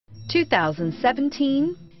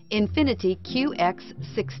2017 INFINITI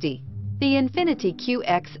QX60. The INFINITI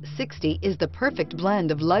QX60 is the perfect blend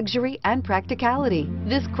of luxury and practicality.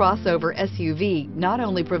 This crossover SUV not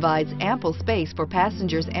only provides ample space for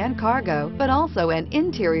passengers and cargo, but also an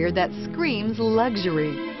interior that screams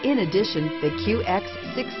luxury. In addition, the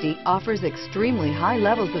QX60 offers extremely high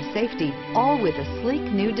levels of safety, all with a sleek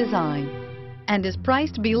new design, and is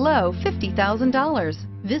priced below $50,000.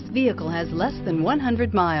 This vehicle has less than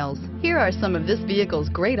 100 miles. Here are some of this vehicle's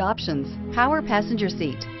great options: power passenger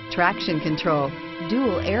seat, traction control,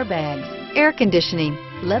 dual airbags, air conditioning,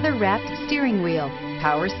 leather-wrapped steering wheel,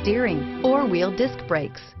 power steering, four-wheel disc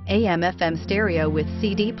brakes, AM/FM stereo with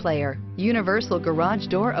CD player, universal garage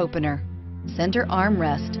door opener, center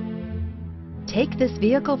armrest. Take this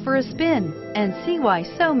vehicle for a spin and see why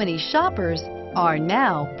so many shoppers are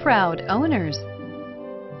now proud owners.